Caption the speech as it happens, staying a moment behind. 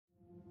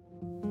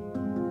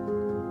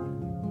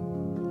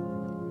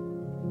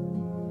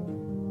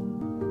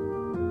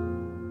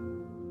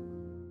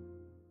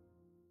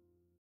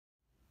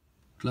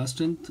Class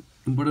 10th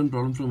important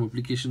problem from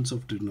applications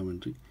of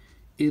trigonometry.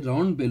 A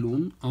round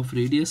balloon of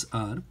radius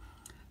r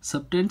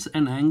subtends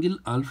an angle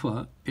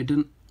alpha at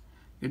the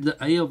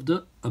eye of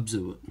the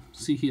observer.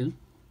 See here,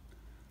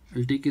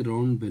 I'll take a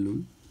round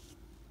balloon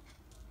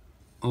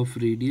of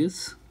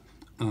radius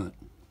r.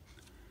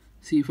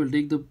 See, if I'll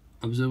take the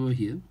observer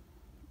here,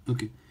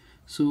 okay,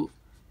 so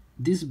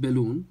this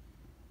balloon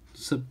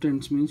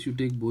subtends means you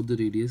take both the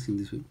radius in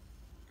this way.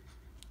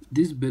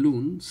 This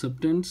balloon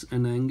subtends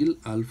an angle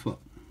alpha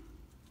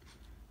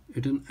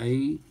at the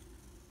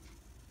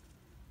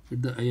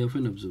eye of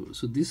an observer.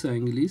 So this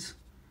angle is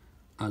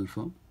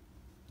alpha.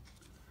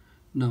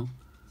 Now,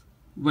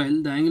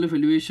 while the angle of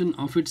elevation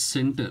of its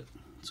center,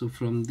 so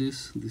from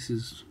this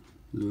is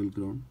level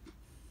ground,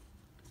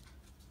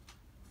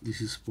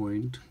 this is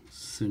point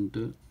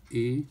center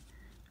A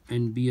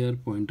and B are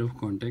point of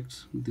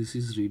contacts. This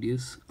is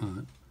radius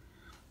r.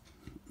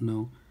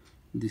 Now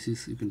this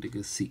is, you can take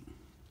as C.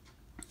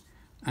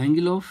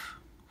 Angle of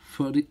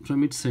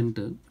from its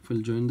center, if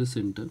we'll join the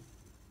center,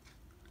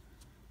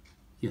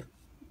 yeah,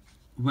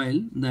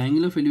 while the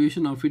angle of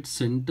elevation of its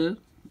center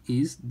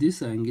is,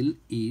 this angle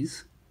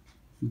is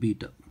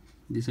beta.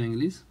 This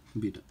angle is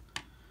beta.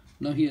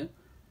 Now here,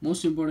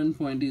 most important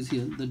point is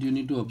here that you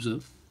need to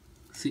observe.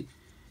 See,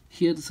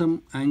 here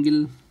some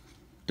angle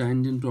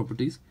tangent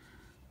properties.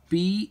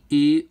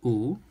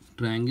 PAO,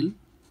 triangle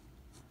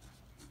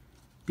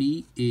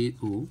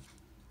PAO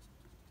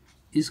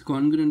is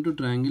congruent to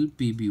triangle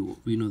PBO.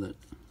 We know that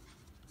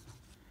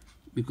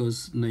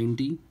because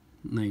 90,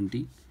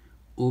 90,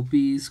 OP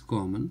is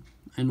common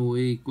and OA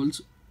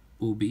equals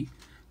OB.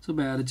 So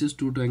by RHS,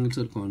 two triangles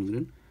are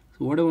congruent.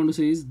 So what I want to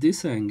say is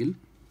this angle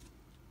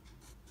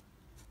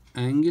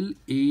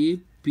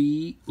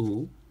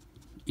APO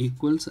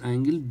equals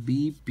angle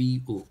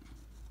BPO.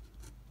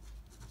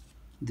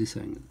 This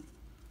angle.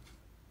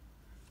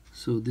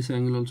 So this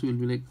angle also will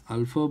be like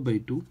alpha by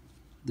 2.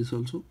 This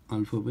also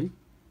alpha by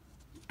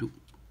 2.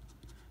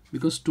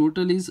 Because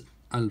total is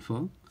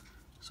alpha,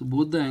 so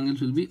both the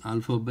angles will be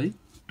alpha by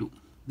 2.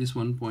 This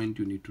one point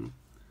you need to know.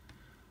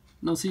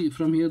 Now see,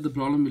 from here the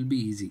problem will be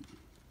easy.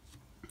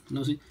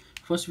 Now see,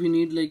 first we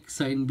need like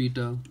sine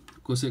beta,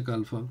 cosec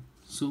alpha.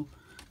 So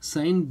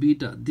sine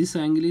beta, this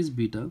angle is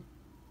beta.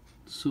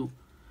 So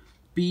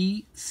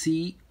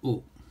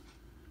PCO,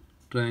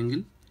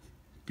 triangle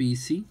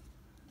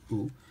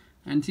PCO.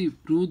 And see,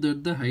 prove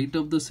that the height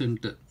of the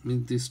center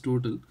means this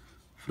total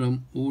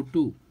from O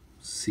to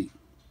C,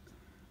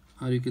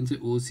 or you can say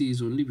OC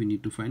is only we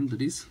need to find,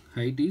 that is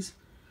height is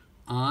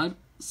r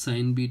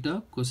sine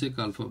beta cosec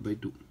alpha by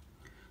 2.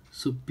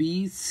 So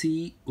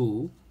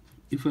PCO,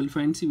 if I'll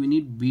find, see, we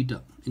need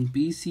beta. In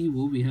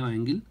PCO we have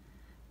angle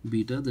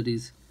beta, that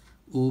is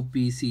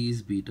OPC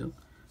is beta.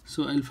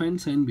 So I'll find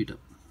sine beta.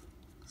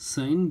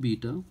 Sine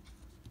beta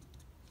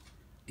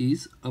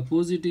is,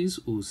 opposite is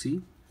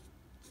OC,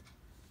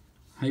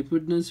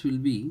 hypotenuse will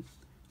be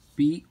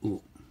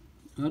PO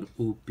or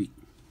OP.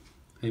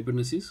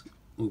 Hypotenuse is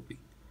OP.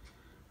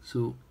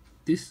 So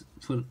this,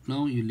 for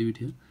now you leave it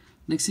here.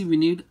 Next, see, we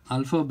need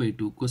alpha by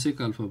 2,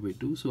 cosec alpha by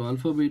 2. So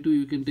alpha by 2,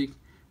 you can take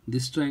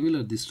this triangle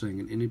or this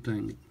triangle, any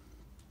triangle.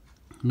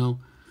 Now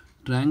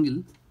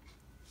triangle,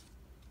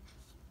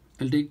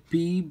 I'll take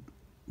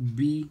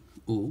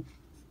PBO.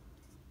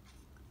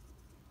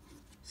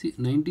 See,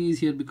 90 is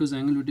here because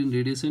angle between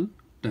radius and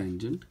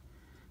tangent.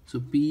 So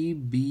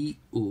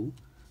PBO,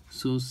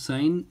 so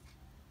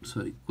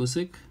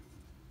cosec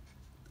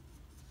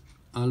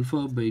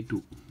alpha by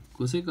 2.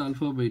 Cosec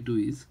alpha by 2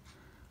 is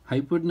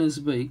hypotenuse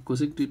by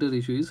cosec theta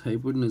ratio is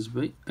hypotenuse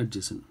by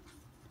adjacent.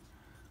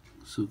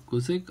 So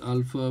cosec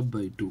alpha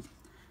by 2,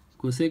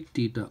 cosec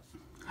theta,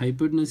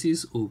 hypotenuse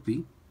is OP.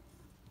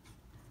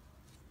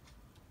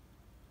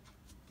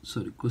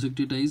 Sorry, cosec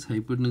theta is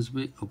hypotenuse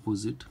by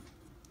opposite.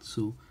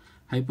 So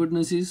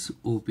hypotenuse is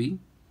OP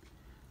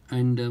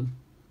and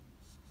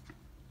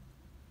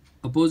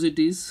opposite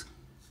is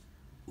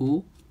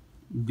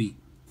OB.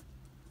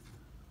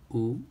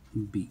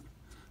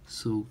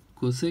 So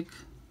cosec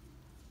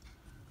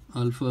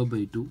alpha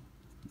by 2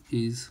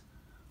 is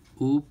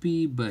OP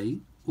by,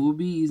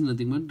 OB is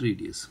nothing but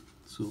radius.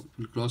 So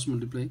we'll cross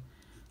multiply,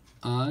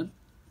 r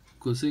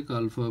cosec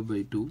alpha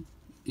by 2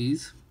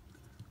 is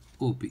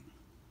OP.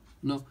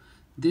 Now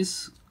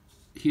this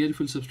here, if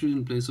we'll substitute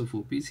in place of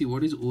OP, see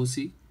what is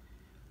OC?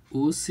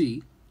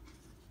 OC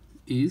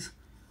is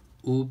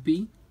OP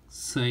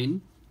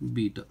sine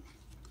beta.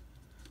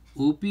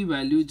 OP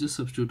value just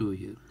substitute over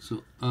here.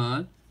 So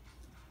r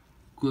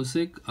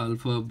cosec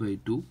alpha by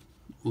 2,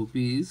 OP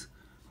is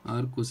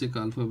r cosec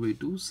alpha by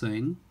 2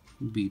 sine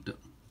beta,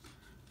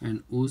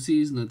 and OC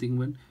is nothing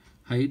but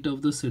height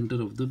of the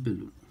center of the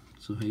balloon.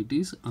 So height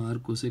is r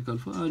cosec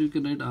alpha, or you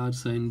can write r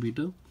sine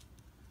beta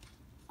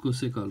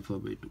cosec alpha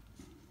by 2.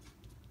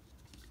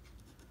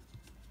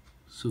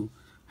 So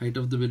height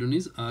of the balloon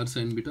is r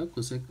sine beta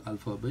cosec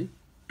alpha by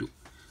 2.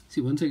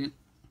 See, once again,